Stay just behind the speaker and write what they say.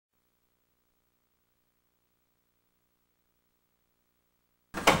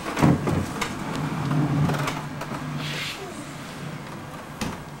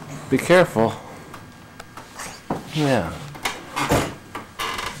Be careful. Yeah.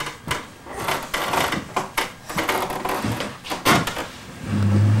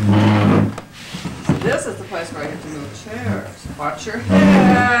 This is the place where I get to move chairs. Watch your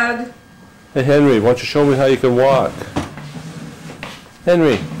head. Hey Henry, why don't you show me how you can walk?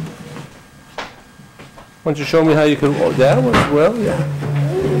 Henry, why don't you show me how you can walk? That was, well,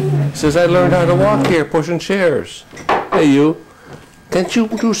 yeah. He says, I learned how to walk here, pushing chairs. Hey you, can't you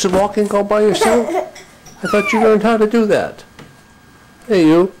do some walking all by yourself? I thought you learned how to do that. Hey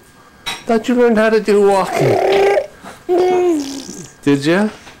you, thought you learned how to do walking. Did you?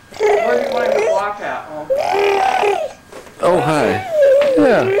 Where do you want to walk at? Oh, hi.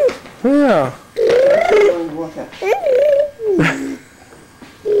 Yeah. Yeah.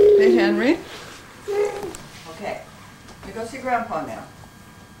 Hey, Henry. Okay. You go see Grandpa now.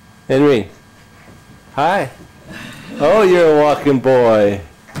 Henry. Hi. Oh, you're a walking boy.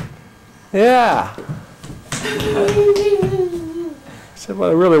 Yeah. So what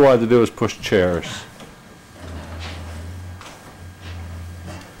I really wanted to do was push chairs.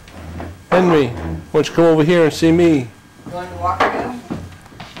 Henry, why don't you come over here and see me? You want to walk again?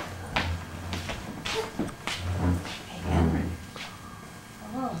 Hey, Henry.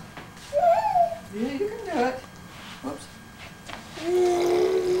 Oh. Yeah, you can do it. Whoops.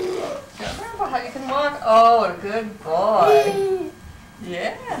 Show Grandpa how you can walk. Oh, a good boy.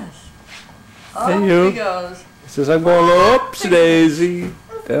 Yes. Hey, Off you. he goes. He says, I'm going, oops, Daisy.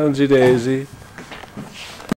 Downsy Daisy.